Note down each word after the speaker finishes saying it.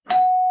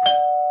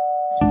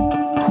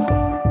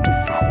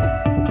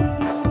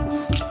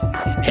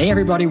Hey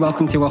everybody,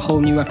 welcome to a whole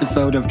new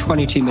episode of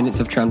 22 Minutes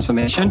of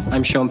Transformation.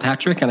 I'm Sean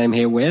Patrick and I'm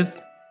here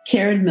with...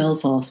 Karen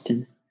Mills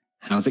Alston.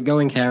 How's it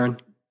going, Karen?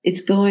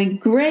 It's going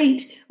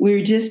great. We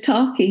were just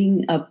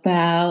talking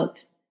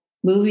about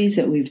movies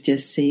that we've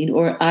just seen,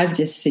 or I've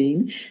just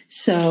seen.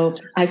 So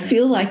I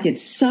feel like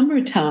it's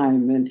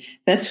summertime, and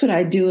that's what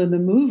I do in the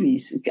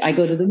movies. I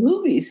go to the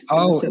movies.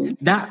 Oh,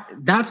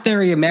 that's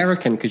very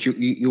American, because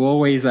you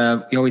always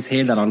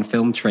hear that on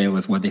film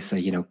trailers where they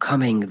say,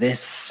 coming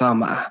this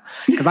summer.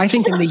 Because I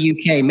think in the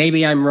UK,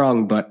 maybe I'm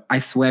wrong, but I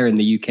swear in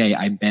the UK,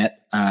 I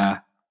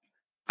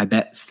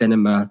bet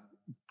cinema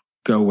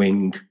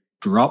going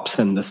drops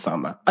in the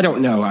summer. I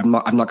don't know. I've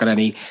not got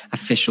any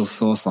official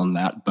source on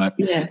that, but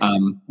yes.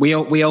 We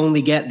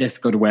only get this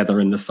good weather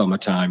in the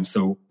summertime,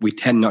 so we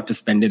tend not to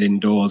spend it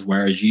indoors.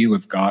 Whereas you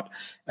have got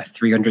a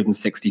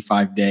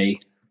 365-day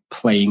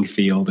playing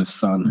field of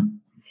sun.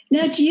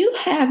 Now, do you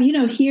have?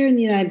 Here in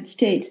the United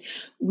States,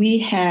 we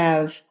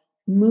have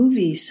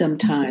movies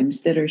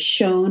sometimes that are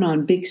shown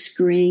on big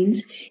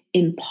screens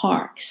in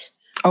parks.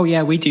 Oh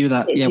yeah, we do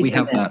that. Yeah, we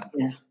have that.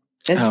 Yeah,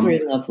 that's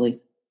very lovely.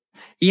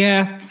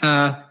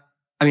 Yeah.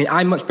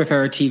 I much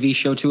prefer a TV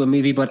show to a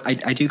movie, but I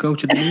do go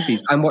to the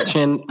movies. I'm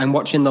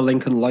watching The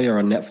Lincoln Lawyer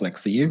on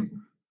Netflix. Are you?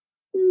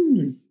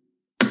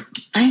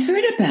 I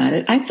heard about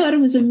it. I thought it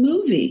was a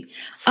movie.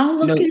 I'll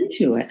look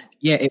into it.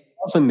 Yeah, it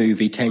was a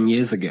movie 10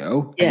 years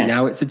ago, yes. And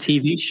now it's a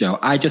TV show.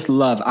 I just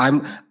love.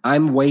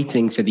 I'm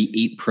waiting for the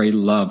Eat, Pray,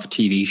 Love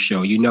TV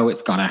show.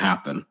 It's got to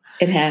happen.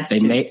 It has. They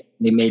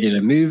made it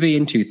a movie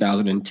in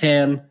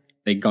 2010.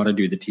 They got to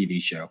do the TV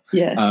show.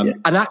 Yes, yes.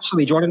 And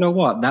actually, do you want to know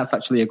what? That's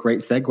actually a great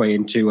segue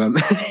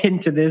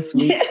into this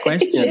week's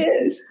question.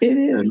 It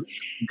is.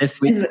 This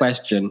week's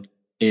question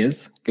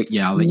is,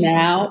 I'll let you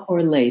now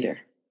or later.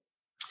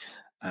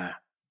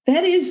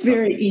 That is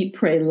very Eat,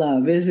 Pray,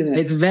 Love, isn't it?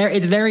 It's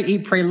very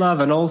Eat, Pray,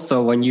 Love. And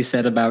also when you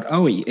said about,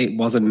 it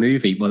was a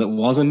movie. Well, it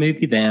was a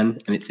movie then,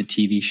 and it's a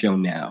TV show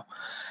now.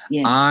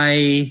 Yes.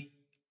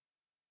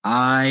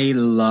 I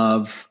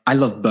love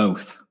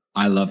both.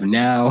 I love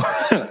now,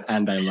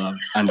 and I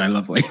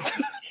love later.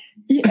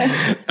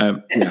 Yes.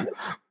 Yeah.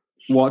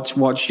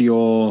 What's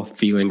your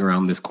feeling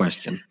around this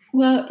question?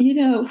 Well,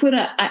 what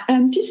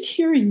I'm just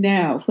hearing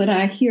now. When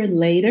I hear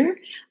later,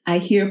 I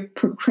hear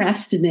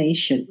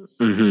procrastination.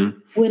 Mm-hmm.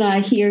 When I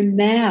hear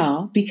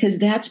now, because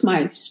that's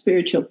my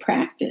spiritual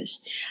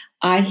practice,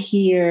 I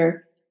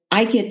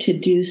get to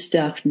do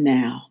stuff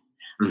now.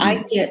 Mm-hmm.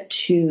 I get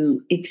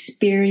to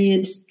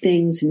experience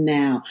things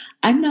now.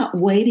 I'm not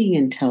waiting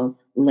until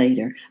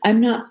later. I'm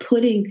not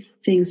putting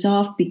things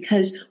off,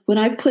 because when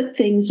I put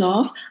things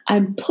off,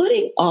 I'm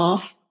putting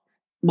off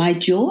my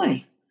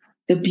joy,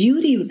 the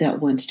beauty that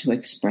wants to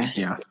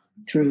express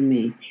through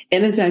me.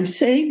 And as I'm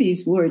saying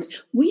these words,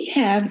 do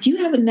you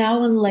have a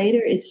now and later?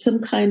 It's some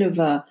kind of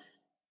a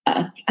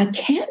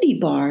candy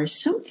bar or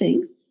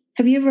something.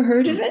 Have you ever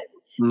heard of it?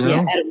 No.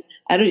 Yeah,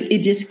 I don't.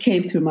 It just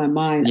came through my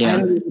mind. Yeah. I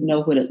don't even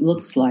know what it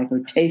looks like or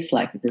tastes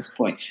like at this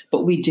point,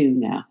 but we do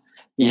now.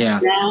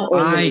 Yeah. Now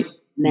or later.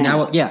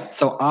 Now, yeah.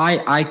 So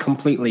I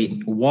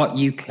completely, what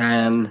you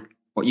can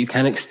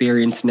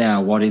experience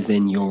now, what is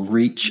in your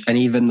reach, and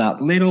even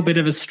that little bit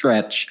of a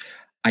stretch,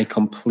 I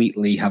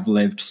completely have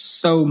lived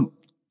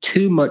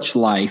too much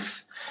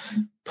life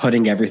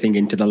putting everything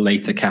into the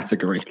later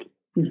category.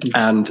 Mm-hmm.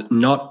 And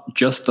not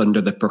just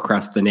under the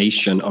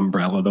procrastination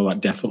umbrella, though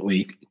that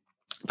definitely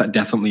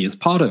is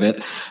part of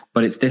it,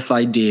 but it's this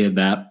idea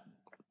that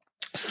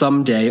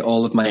someday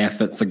all of my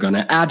efforts are going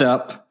to add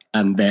up,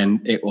 and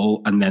then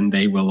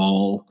they will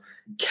all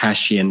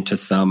cash into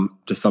some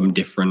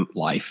different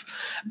life.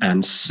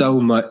 And so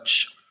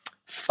much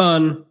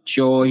fun,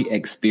 joy,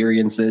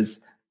 experiences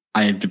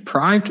I had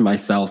deprived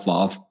myself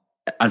of,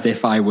 as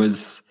if I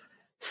was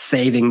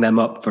saving them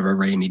up for a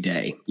rainy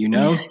day,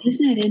 Yeah,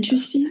 isn't that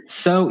interesting?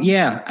 So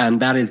yeah,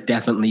 and that is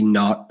definitely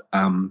not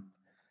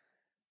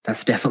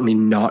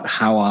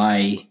how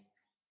I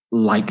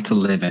like to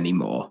live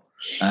anymore.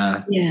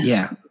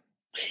 Yeah.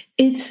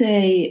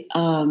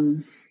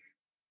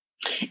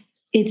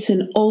 It's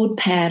an old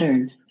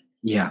pattern.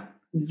 Yeah.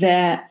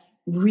 That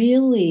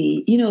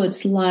really,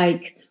 it's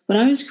like when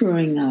I was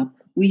growing up,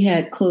 we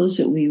had clothes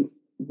that we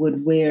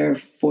would wear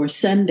for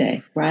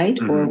Sunday, right?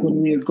 Mm-hmm. Or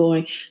when we were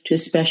going to a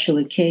special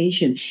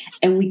occasion,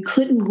 and we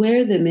couldn't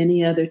wear them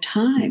any other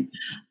time,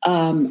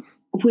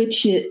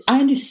 which I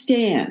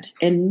understand.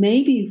 And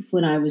maybe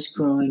when I was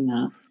growing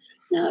up,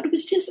 no, it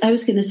was just, I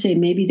was going to say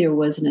maybe there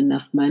wasn't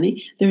enough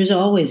money. There is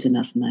always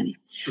enough money.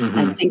 Mm-hmm.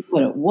 I think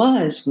what it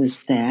was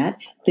that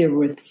there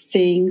were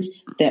things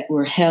that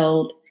were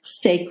held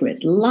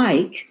sacred,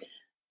 like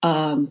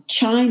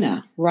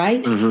china,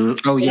 right?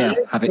 Mm-hmm. Oh, yeah.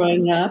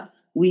 Growing up,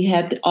 we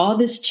had all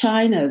this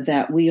china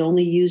that we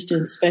only used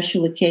on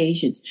special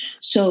occasions.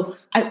 So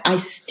I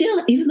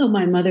still, even though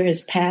my mother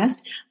has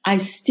passed, I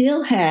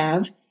still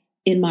have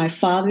in my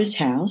father's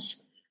house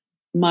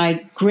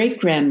my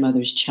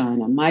great-grandmother's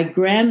china, my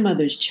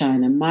grandmother's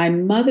china, my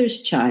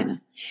mother's china.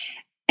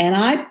 And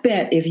I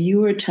bet if you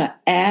were to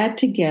add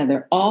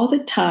together all the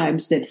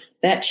times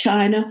that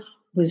china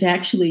was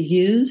actually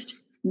used,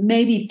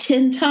 maybe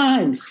 10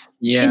 times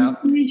in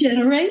 3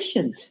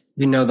 generations.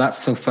 That's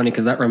so funny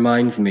because that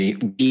reminds me,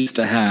 we used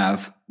to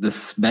have the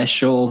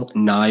special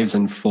knives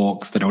and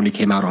forks that only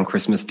came out on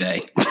Christmas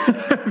Day.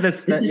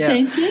 It's the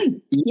same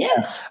thing.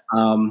 Yes.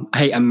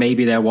 Hey, and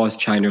maybe there was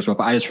China as well,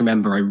 but I just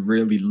remember I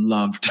really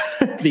loved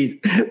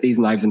these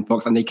knives and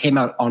forks, and they came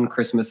out on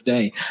Christmas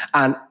Day.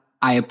 And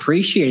I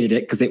appreciated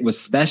it because it was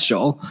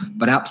special,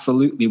 but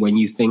absolutely when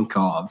you think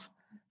of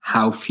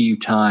how few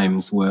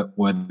times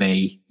were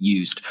they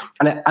used.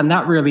 And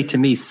that really, to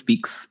me,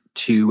 speaks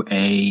to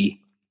a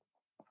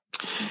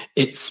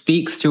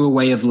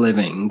way of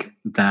living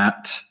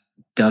that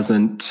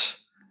doesn't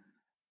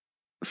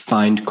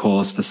find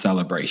cause for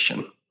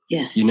celebration.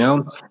 Yes.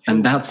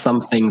 And that's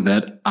something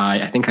that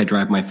I think I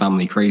drive my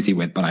family crazy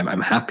with, but I'm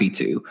happy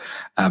to.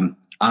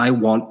 I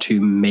want to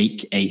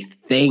make a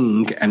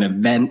thing, an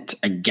event,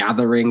 a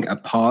gathering, a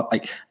part,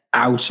 like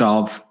out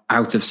of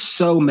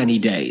so many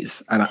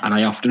days. And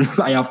I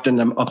often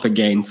am up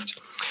against,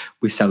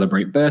 we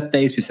celebrate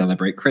birthdays, we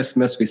celebrate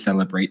Christmas, we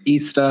celebrate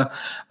Easter.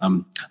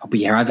 But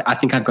yeah, I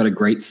think I've got a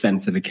great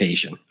sense of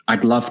occasion.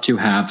 I'd love to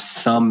have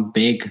some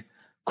big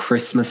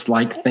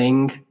Christmas-like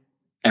thing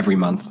every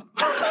month.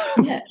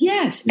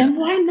 Yes. Yeah. And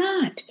why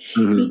not?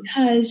 Mm-hmm.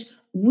 Because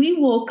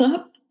we woke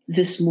up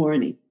this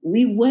morning.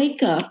 We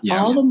wake up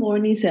all the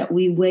mornings that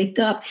we wake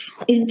up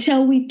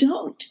until we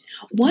don't.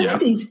 One of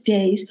these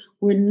days,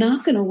 we're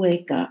not going to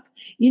wake up.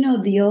 My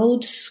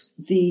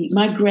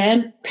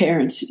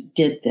grandparents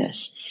did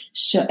this.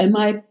 So, and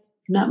my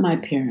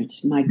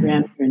grandparents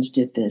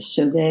did this.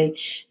 So they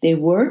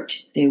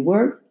worked,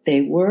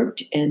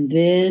 and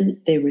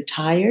then they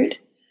retired.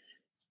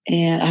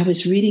 And I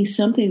was reading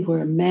something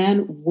where a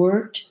man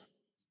worked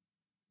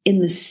in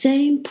the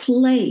same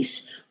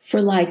place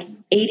for like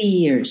 80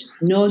 years,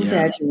 no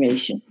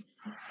exaggeration.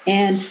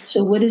 And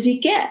so what does he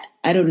get?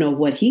 I don't know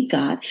what he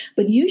got,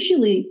 but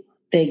usually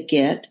they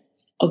get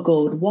a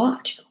gold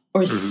watch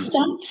or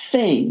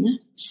something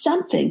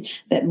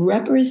that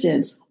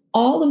represents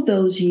all of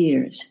those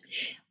years.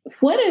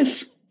 What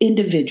if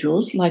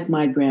individuals like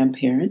my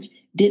grandparents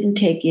didn't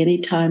take any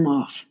time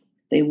off?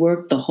 They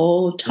worked the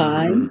whole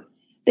time. Mm-hmm.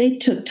 They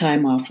took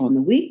time off on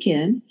the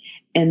weekend.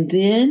 And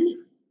then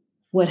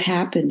what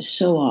happened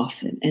so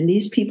often, and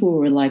these people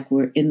were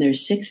in their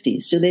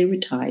 60s, so they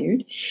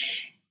retired.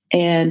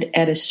 And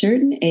at a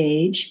certain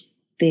age,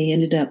 they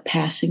ended up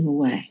passing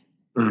away.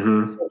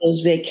 Mm-hmm. So those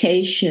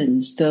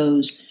vacations,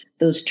 those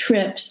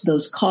trips,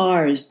 those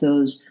cars,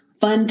 those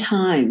fun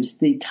times,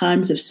 the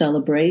times of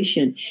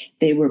celebration,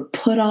 they were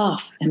put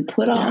off and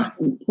put off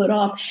and put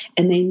off,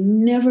 and they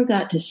never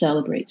got to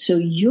celebrate. So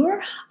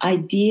your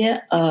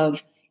idea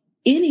of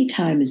any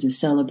time is a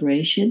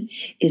celebration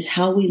is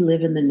how we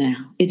live in the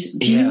now. It's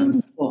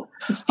beautiful.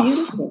 Yeah. It's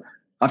beautiful.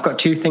 I've got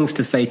 2 things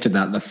to say to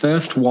that. The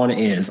first one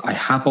is I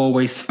have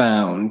always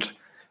found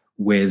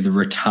with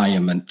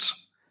retirement,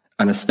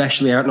 and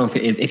especially, I don't know if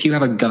it is, if you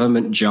have a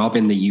government job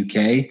in the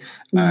UK,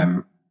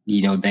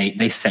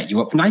 they set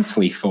you up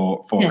nicely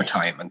for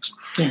retirement.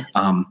 Yes.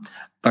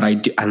 But I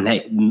do, and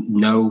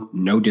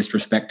no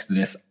disrespect to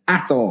this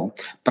at all,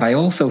 but I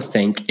also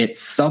think it's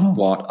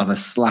somewhat of a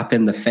slap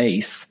in the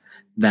face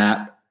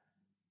that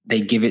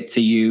they give it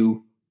to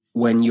you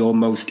when your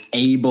most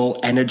able,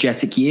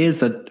 energetic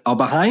years are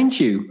behind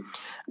you.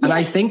 And yes.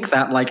 I think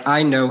that,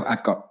 I know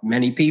I've got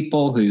many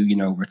people who,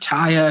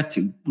 retire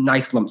to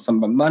nice lump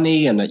sum of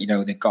money and,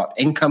 they've got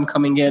income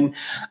coming in,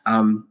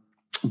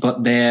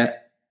 but they're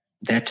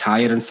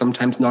tired and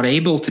sometimes not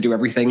able to do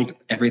everything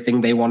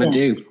they want to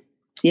do.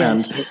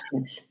 Yes.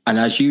 And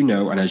as you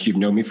know, and as you've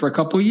known me for a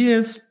couple of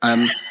years,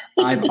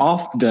 I've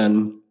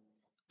often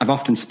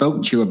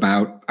spoke to you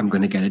about, I'm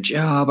going to get a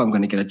job. I'm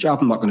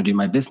not going to do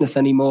my business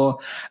anymore.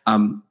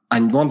 And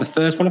one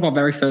of our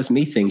very first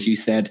meetings, you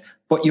said,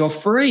 but you're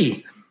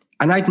free.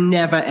 And I'd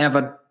never,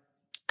 ever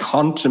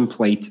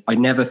I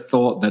never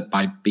thought that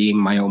by being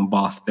my own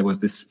boss, there was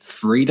this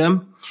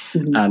freedom.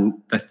 Mm-hmm. And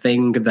the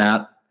thing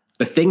that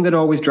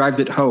always drives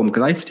it home,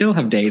 because I still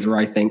have days where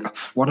I think,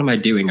 what am I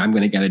doing? I'm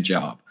going to get a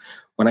job.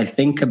 When I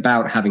think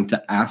about having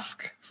to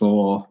ask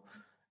for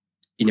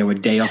a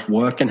day off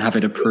work and have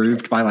it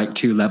approved by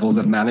 2 levels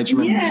of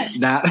management. Yes.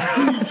 I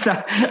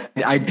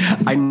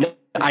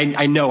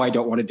know I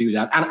don't want to do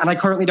that. And I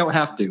currently don't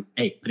have to.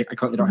 I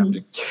currently don't have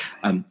to.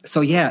 And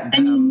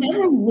you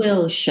never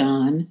will,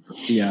 Sean.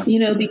 Yeah.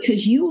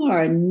 Because you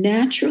are a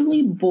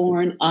naturally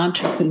born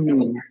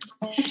entrepreneur.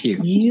 Thank you.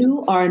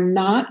 You are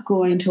not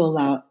going to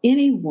allow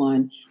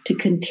anyone to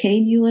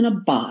contain you in a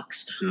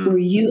box where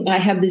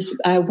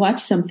I watched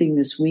something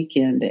this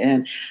weekend,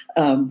 and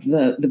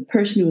the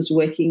person who was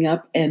waking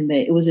up, and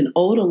it was an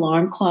old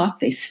alarm clock.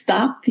 They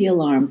stopped the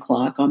alarm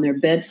clock on their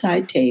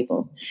bedside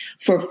table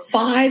for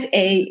 5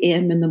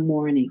 a.m. in the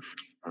morning.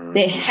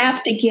 They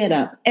have to get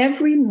up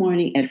every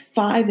morning at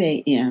 5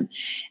 a.m.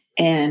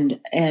 and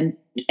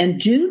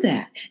do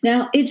that.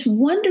 Now, it's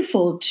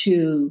wonderful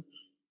to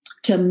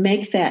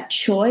make that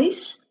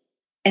choice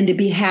and to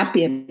be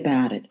happy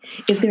about it.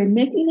 If they're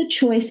making a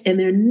choice and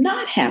they're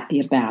not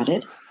happy about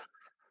it,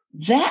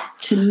 that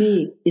to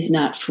me is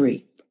not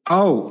free.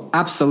 Oh,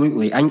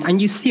 absolutely.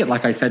 And you see it,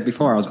 like I said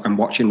before, I'm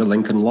watching the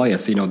Lincoln Lawyer.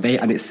 So,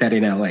 and it's set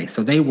in LA.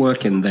 So they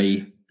work in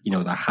the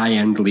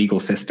high-end legal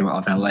system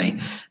of LA.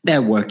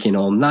 They're working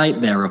all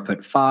night. They're up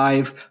at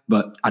 5,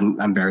 but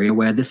I'm very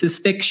aware this is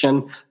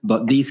fiction,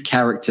 but these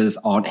characters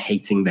aren't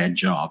hating their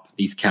job.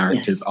 These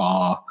characters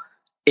are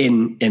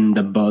in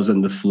the buzz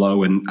and the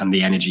flow and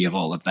the energy of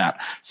all of that.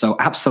 So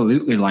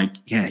absolutely,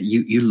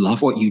 you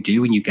love what you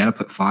do and you get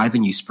up at 5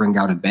 and you spring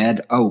out of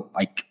bed. Oh,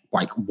 like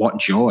what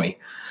joy.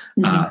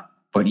 Mm-hmm.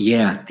 But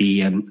yeah,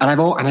 and I've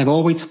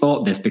always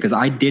thought this because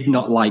I did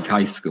not like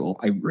high school.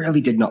 I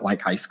really did not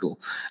like high school.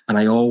 And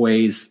I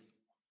always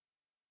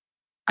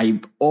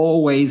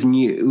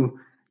knew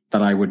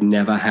that I would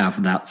never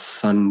have that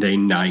Sunday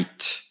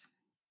night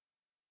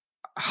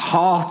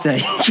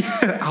heartache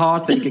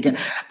again.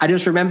 I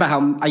just remember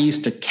how I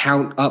used to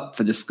count up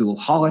for the school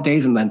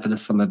holidays and then for the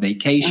summer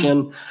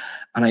vacation.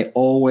 And I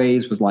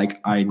always was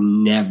like, I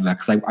never,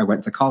 because I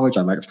went to college,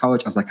 I liked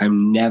college. I was like,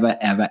 I'm never,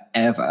 ever,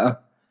 ever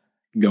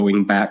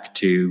going back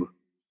to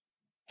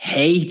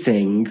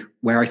hating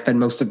where I spend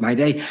most of my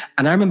day.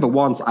 And I remember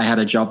once I had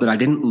a job that I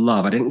didn't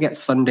love. I didn't get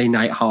Sunday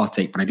night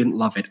heartache, but I didn't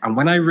love it. And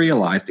when I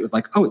realized, it was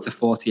like, oh, it's a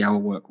 40-hour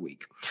work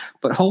week.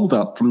 But hold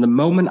up, from the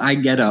moment I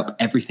get up,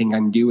 everything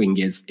I'm doing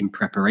is in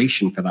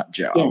preparation for that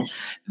job. Yes.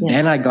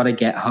 Then I got to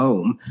get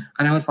home.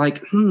 And I was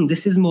like,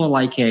 this is more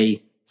like a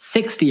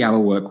 60-hour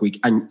work week.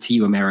 And to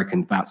you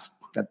Americans, that's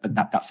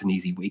an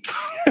easy week.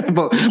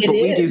 but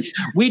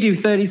we do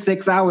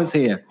 36 hours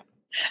here.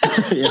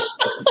 But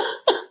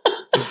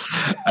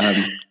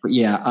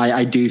yeah,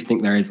 I do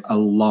think there is a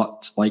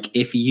lot, like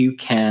if you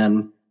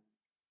can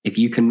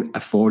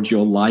afford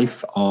your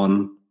life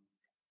on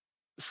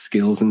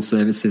skills and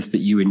services that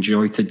you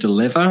enjoy to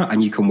deliver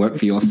and you can work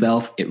for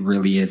yourself, it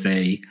really is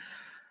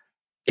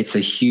it's a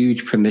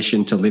huge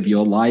permission to live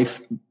your life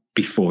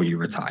before you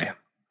retire.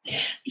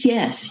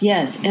 Yes.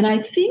 And I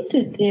think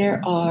that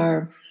there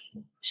are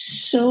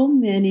so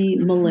many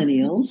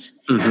millennials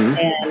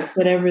and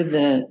whatever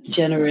the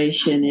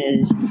generation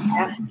is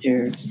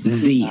after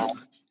Z,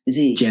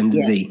 Gen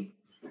Z,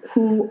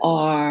 who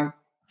are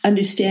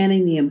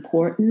understanding the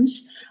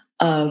importance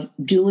of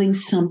doing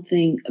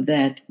something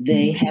that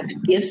they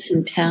have gifts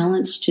and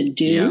talents to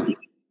do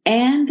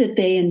and that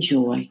they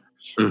enjoy.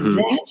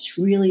 That's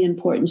really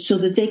important so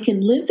that they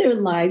can live their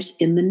lives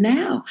in the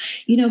now.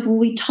 When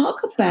we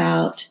talk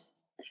about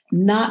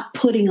not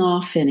putting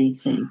off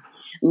anything,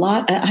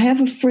 I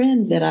have a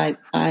friend that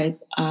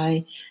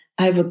I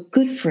have a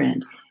good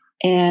friend,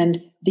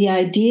 and the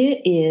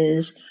idea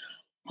is,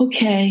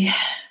 okay,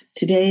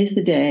 today's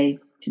the day,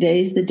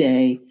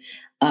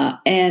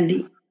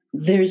 and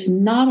there's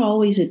not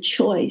always a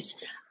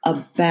choice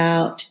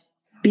about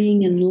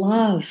being in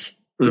love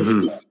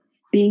this day,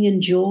 being in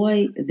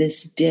joy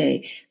this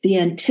day, the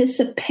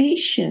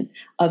anticipation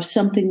of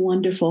something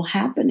wonderful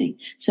happening,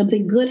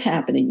 something good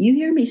happening. You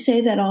hear me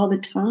say that all the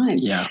time.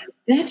 Yeah.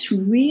 That's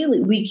really,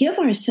 we give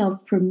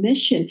ourselves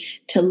permission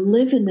to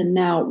live in the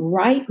now,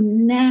 right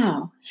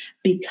now,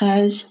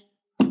 because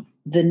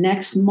the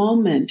next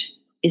moment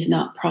is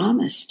not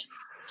promised.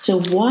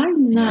 So why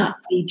not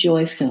be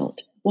joy-filled?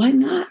 Why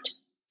not?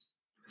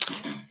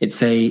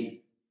 It's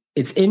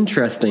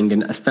interesting,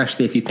 and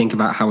especially if you think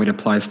about how it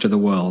applies to the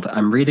world.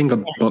 I'm reading a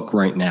book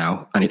right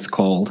now, and it's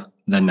called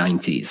The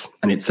 90s,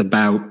 and it's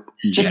about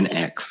Gen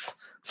X.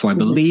 So I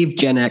believe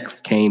Gen X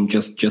came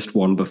just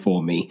one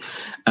before me.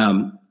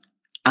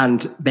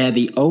 And they're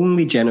the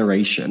only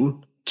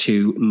generation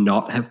to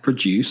not have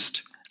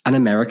produced an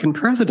American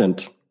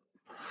president.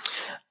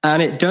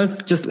 And it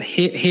does, just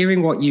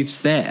hearing what you've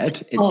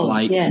said,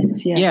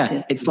 it's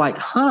it's like,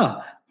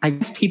 I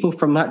guess people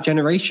from that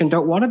generation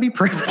don't want to be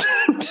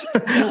president.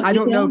 I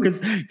don't know,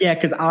 because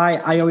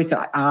I always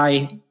thought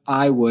I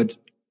would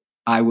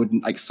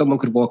like, someone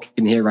could walk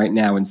in here right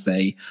now and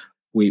say,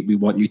 we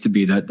want you to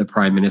be the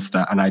prime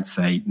minister, and I'd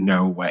say,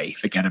 no way,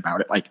 forget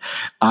about it. Like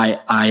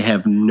I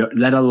have no,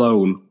 let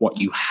alone what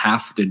you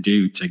have to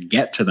do to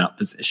get to that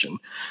position.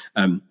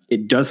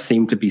 It does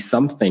seem to be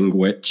something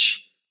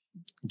which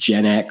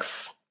Gen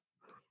X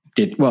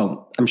did.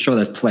 Well, I'm sure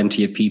there's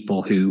plenty of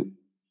people who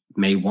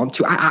may want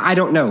to. I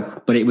don't know,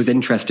 but it was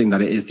interesting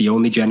that it is the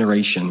only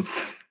generation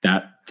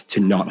that to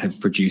not have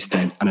produced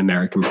an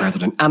American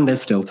president, and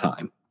there's still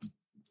time.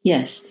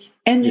 Yes,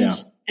 and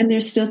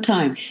there's still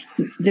time.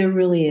 There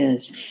really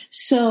is.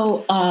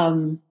 So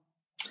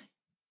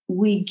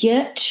we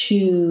get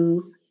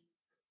to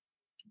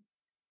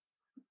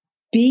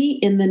be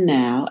in the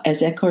now,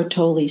 as Eckhart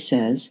Tolle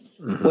says,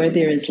 where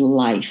there is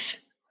life.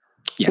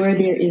 Yes. Where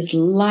there is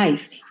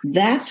life,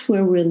 that's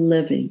where we're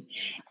living.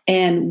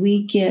 And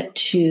we get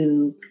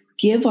to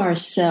give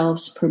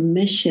ourselves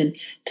permission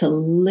to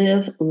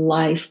live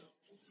life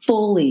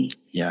fully.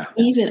 Yeah.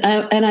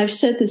 And I've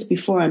said this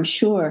before, I'm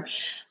sure.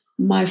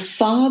 My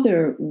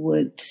father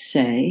would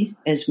say,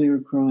 as we were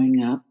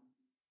growing up,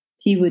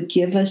 he would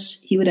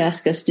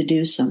ask us to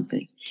do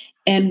something.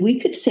 And we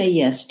could say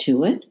yes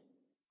to it.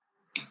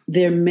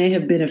 there may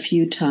have been a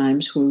few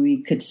times where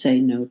we could say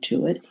no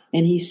to it.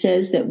 And he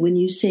says that when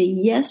you say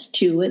yes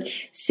to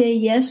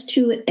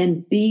it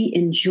and be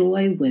in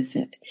joy with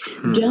it.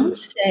 Mm-hmm. Don't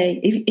say,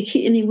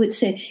 and he would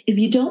say, if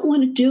you don't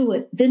want to do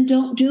it, then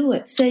don't do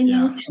it. Say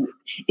no to it.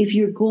 If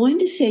you're going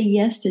to say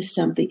yes to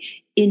something,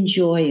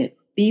 enjoy it.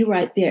 Be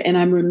right there. And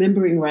I'm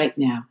remembering right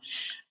now,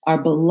 our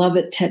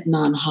beloved Thich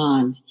Nhat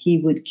Hanh,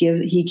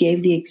 he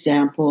gave the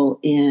example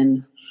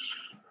in,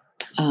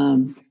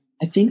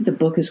 I think the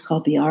book is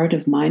called The Art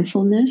of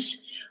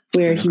Mindfulness,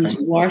 where he's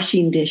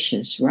washing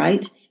dishes,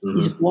 right? Mm-hmm.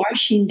 He's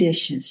washing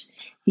dishes.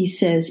 He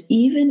says,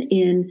 even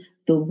in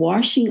the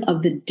washing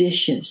of the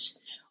dishes,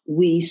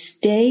 we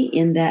stay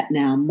in that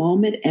now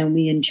moment and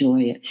we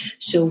enjoy it.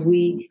 So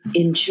we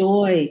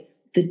enjoy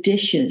the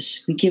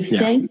dishes. We give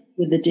thanks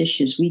for the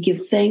dishes. We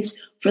give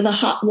thanks for the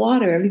hot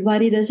water.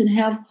 Everybody doesn't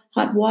have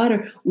hot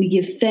water. We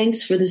give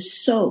thanks for the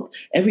soap.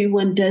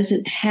 Everyone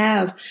doesn't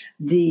have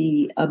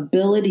the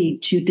ability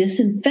to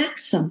disinfect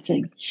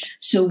something.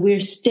 So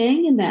we're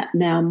staying in that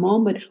now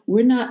moment.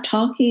 We're not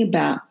talking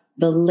about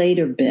the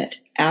later bit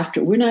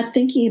after. We're not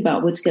thinking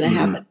about what's going to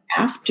happen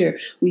after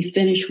we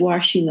finish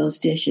washing those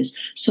dishes.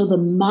 So the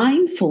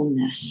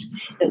mindfulness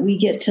that we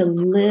get to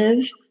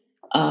live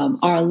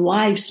our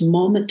lives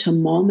moment to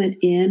moment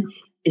in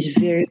is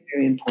very,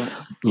 very important.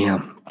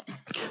 Yeah.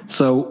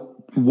 So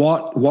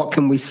what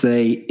can we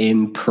say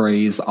in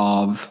praise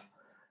of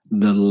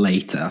the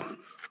later,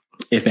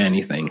 if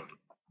anything?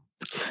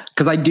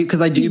 Because I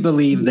do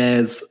believe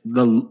there's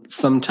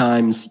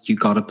sometimes you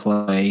got to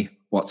play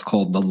what's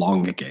called the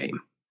longer game.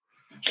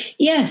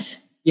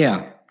 Yes.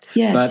 Yeah.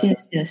 Yes.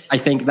 But yes. I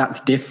think that's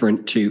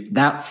different too.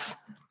 That's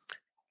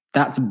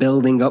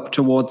building up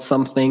towards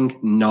something,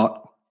 not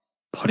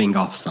putting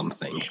off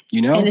something,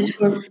 And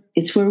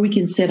it's where we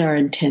can set our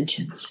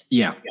intentions.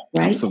 Yeah,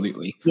 right?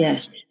 Absolutely.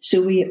 Yes.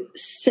 So we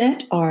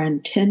set our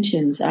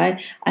intentions. I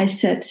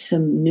set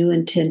some new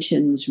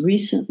intentions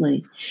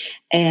recently,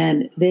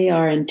 and they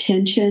are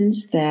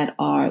intentions that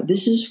are,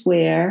 this is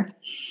what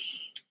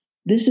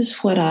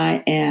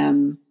I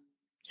am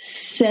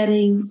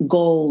setting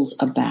goals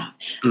about.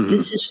 Mm-hmm.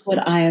 This is what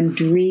I am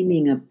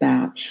dreaming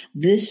about.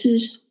 This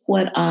is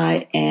what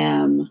I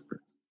am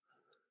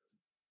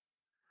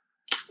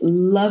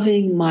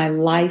loving my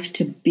life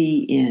to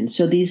be in.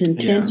 So these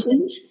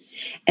intentions,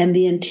 and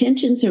the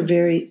intentions are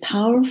very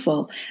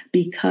powerful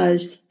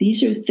because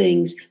these are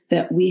things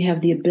that we have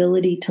the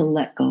ability to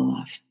let go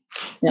of,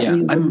 that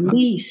we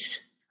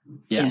release.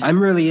 I'm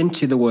really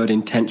into the word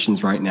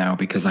intentions right now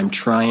because I'm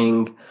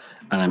trying,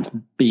 and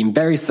I'm being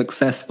very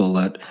successful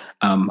at.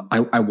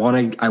 I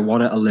want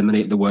to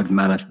eliminate the word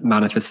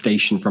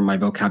manifestation from my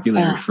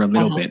vocabulary for a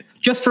little bit,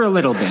 just for a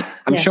little bit.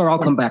 I'm sure I'll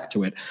come back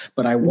to it,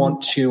 but I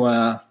want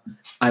to.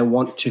 I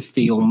want to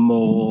feel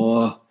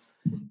more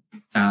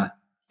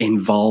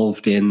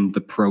involved in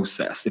the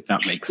process, if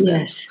that makes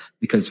sense.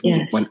 Because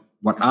when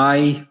what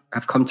I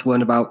have come to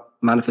learn about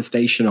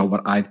manifestation, or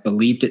what I've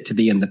believed it to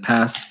be in the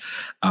past,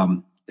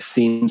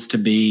 seems to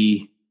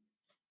be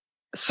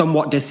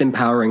somewhat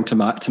disempowering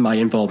to my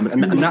involvement,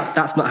 and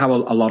that's not how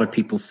a lot of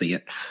people see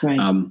it. Right.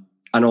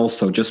 And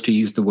also, just to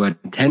use the word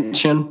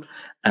intention,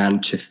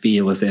 and to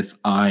feel as if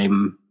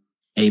I'm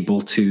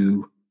able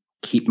to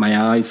keep my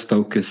eyes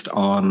focused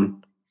on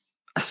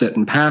a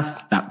certain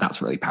path,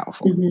 that's really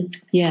powerful. Mm-hmm.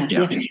 Yeah.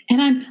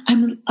 And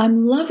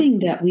I'm loving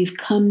that we've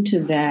come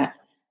to that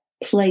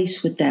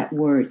place with that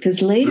word,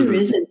 because later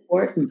is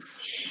important.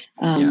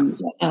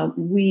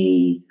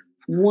 We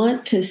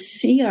want to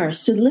see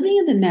so living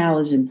in the now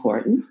is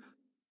important,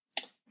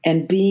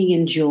 and being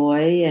in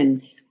joy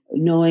and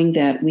knowing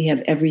that we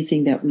have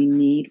everything that we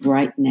need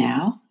right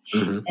now,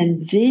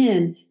 and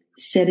then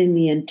setting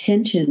the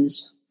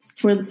intentions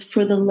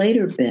for the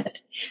later bit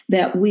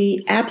that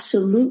we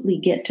absolutely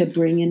get to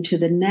bring into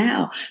the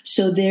now.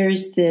 So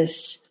there's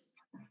this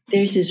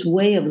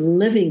way of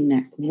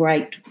living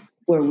right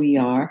where we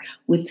are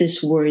with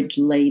this word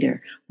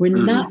later. We're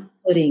not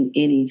putting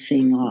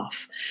anything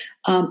off.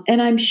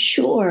 And I'm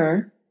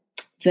sure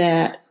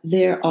that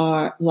there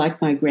are,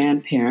 like my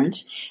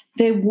grandparents,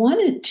 they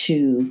wanted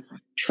to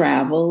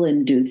travel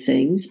and do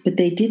things, but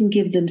they didn't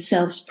give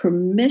themselves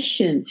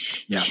permission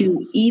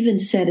to even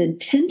set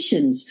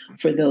intentions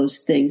for those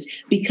things,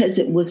 because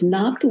it was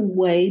not the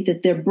way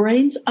that their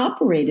brains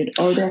operated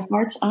or their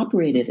hearts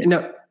operated.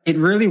 No, it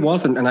really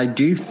wasn't. And I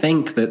do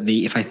think that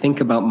if I think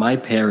about my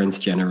parents'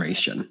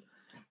 generation,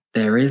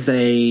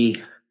 they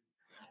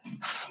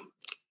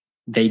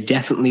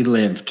definitely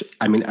lived.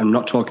 I mean, I'm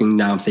not talking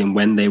now, I'm saying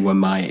when they were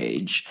my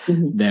age,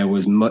 there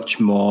was much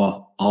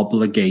more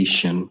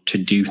obligation to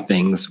do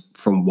things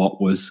from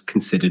what was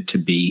considered to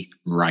be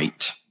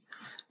right.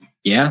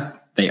 Yeah,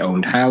 they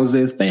owned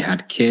houses, they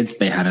had kids,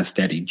 they had a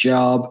steady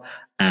job,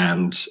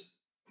 and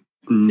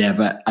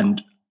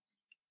and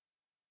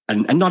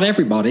not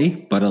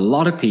everybody, but a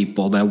lot of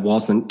people, there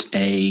wasn't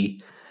a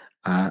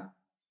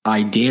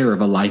idea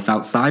of a life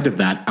outside of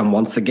that. And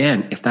once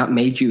again, if that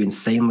made you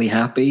insanely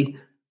happy,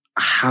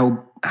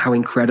 how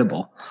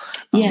incredible.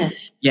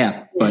 Yes.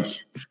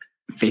 But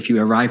if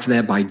you arrived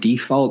there by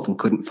default and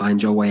couldn't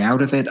find your way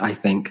out of it, I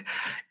think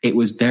it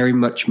was very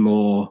much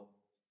more.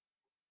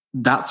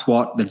 That's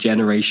what the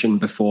generation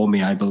before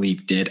me, I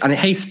believe, did. And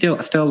hey, still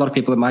a lot of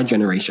people in my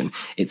generation,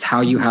 it's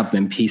how you have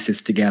them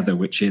pieces together,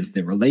 which is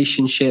the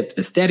relationship,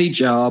 the steady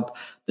job,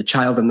 the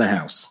child in the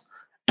house.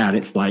 And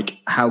it's like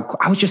how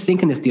I was just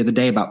thinking this the other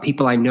day about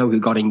people I know who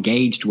got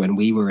engaged when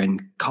we were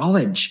in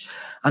college.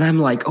 And I'm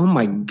like, oh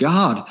my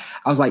God.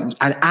 I was like,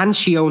 and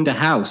she owned a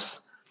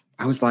house.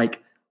 I was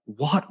like,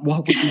 what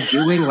were you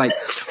doing? Like,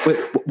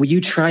 were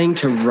you trying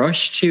to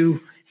rush to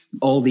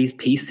all these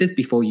pieces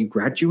before you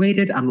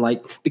graduated? I'm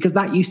like, because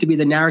that used to be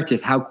the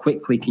narrative. How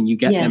quickly can you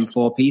get them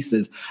 4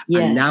 pieces?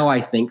 Yes. And now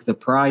I think the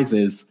prize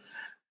is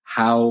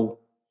how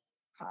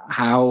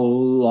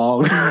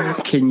long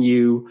can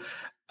you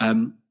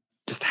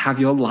just have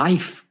your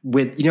life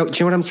with, do you know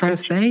what I'm trying to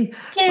say?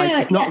 Yeah,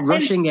 like, it's not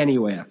rushing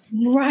anywhere.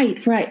 Right.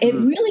 It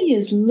really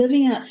is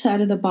living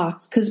outside of the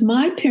box, because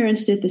my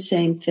parents did the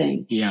same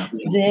thing. Yeah.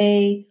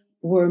 They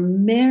were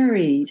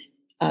married.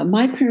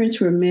 My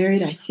parents were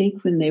married, I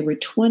think, when they were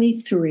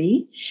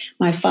 23.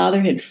 My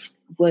father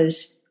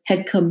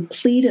had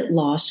completed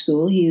law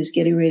school. He was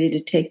getting ready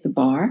to take the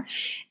bar.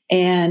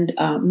 And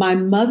my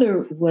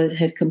mother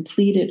had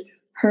completed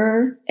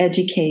her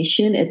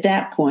education. At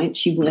that point,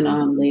 she went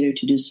on later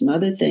to do some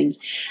other things.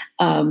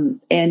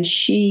 And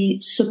she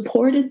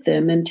supported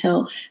them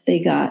until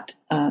he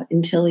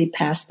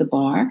passed the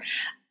bar.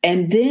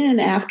 And then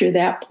after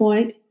that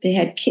point, they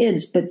had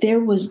kids. But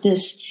there was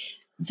this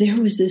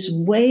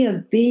way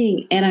of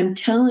being. And I'm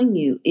telling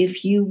you,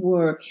 if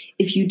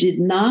you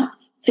did not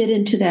fit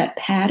into that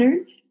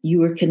pattern, you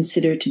were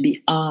considered to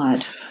be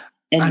odd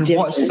and different.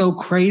 What's so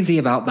crazy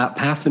about that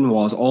pattern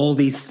was all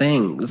these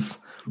things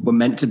were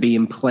meant to be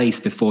in place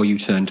before you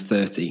turned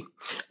 30.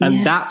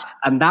 And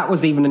that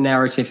was even a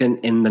narrative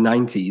in the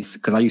 90s,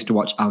 because I used to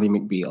watch Ally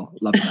McBeal.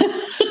 Love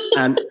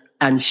that.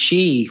 And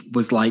she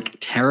was like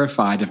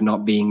terrified of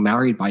not being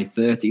married by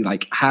 30,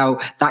 like how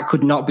that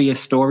could not be a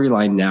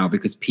storyline now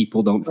because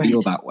people don't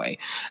feel that way.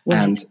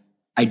 Right.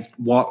 And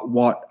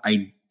what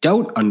I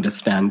don't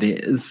understand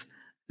is,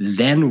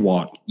 then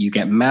what? You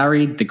get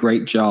married, the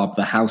great job,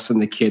 the house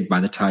and the kid by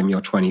the time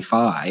you're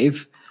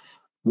 25.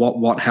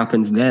 What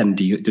happens then?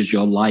 Does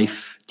your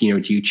life, do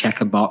you check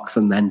a box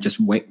and then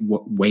just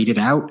wait it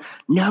out?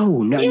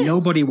 No, yes.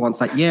 Nobody wants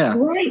that. Yeah.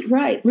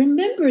 Right.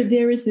 Remember,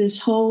 there is this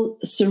whole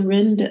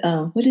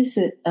surrender, what is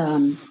it?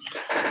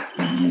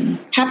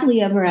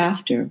 Happily ever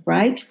after,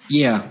 right?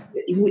 Yeah.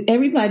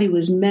 Everybody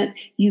was meant,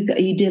 you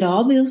did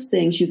all those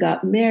things, you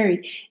got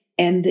married.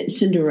 And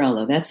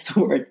Cinderella, that's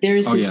the word.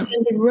 There's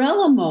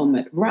Cinderella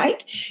moment,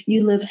 right?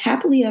 You live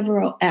happily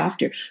ever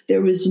after.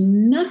 There was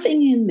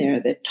nothing in there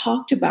that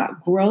talked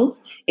about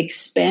growth,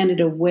 expanded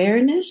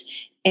awareness,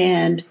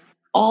 and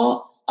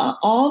all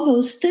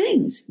those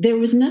things. There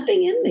was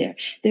nothing in there.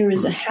 There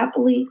was a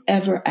happily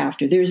ever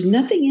after. There's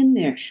nothing in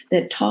there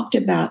that talked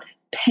about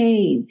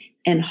pain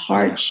and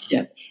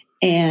hardship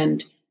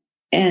and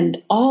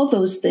all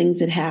those things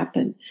that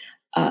happen.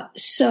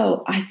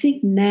 So I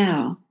think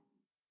now,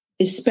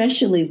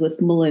 especially with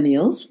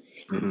millennials,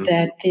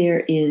 that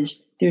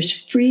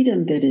there's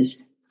freedom that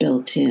is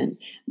built in.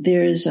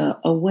 There's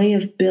a way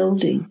of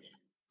building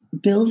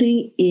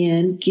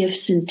in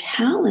gifts and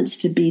talents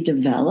to be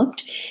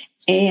developed,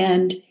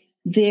 and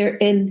your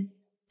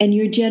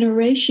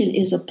generation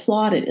is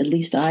applauded. At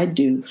least I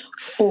do,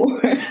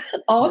 for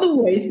all the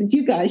ways that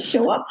you guys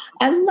show up.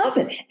 I love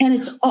it, and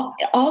it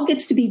all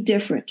gets to be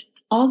different.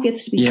 All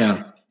gets to be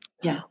different.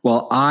 Yeah.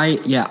 Well,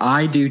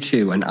 I do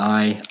too. And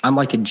I'm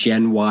like a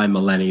Gen Y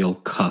millennial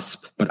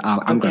cusp, but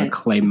I'm going to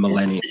claim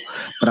millennial.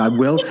 But I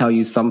will tell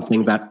you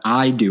something that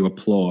I do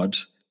applaud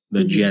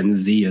the Gen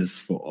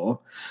Zers for.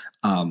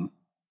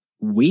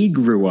 We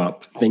grew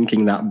up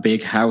thinking that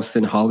big house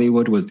in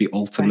Hollywood was the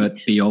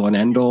ultimate be all and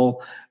end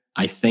all.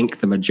 I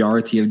think the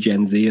majority of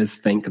Gen Zers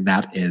think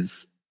that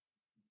is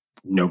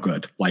no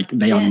good. Like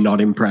they are not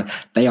impressed.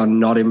 They are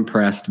not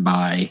impressed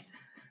by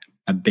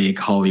a big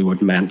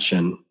Hollywood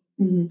mansion.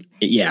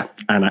 Yeah,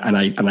 and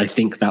I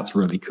think that's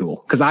really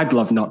cool, because I'd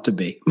love not to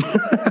be.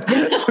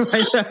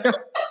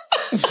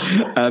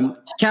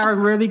 Karen,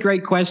 really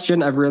great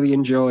question. I've really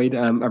enjoyed.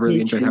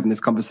 Having this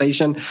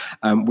conversation.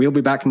 We'll be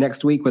back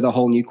next week with a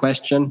whole new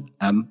question.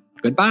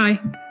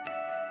 Goodbye.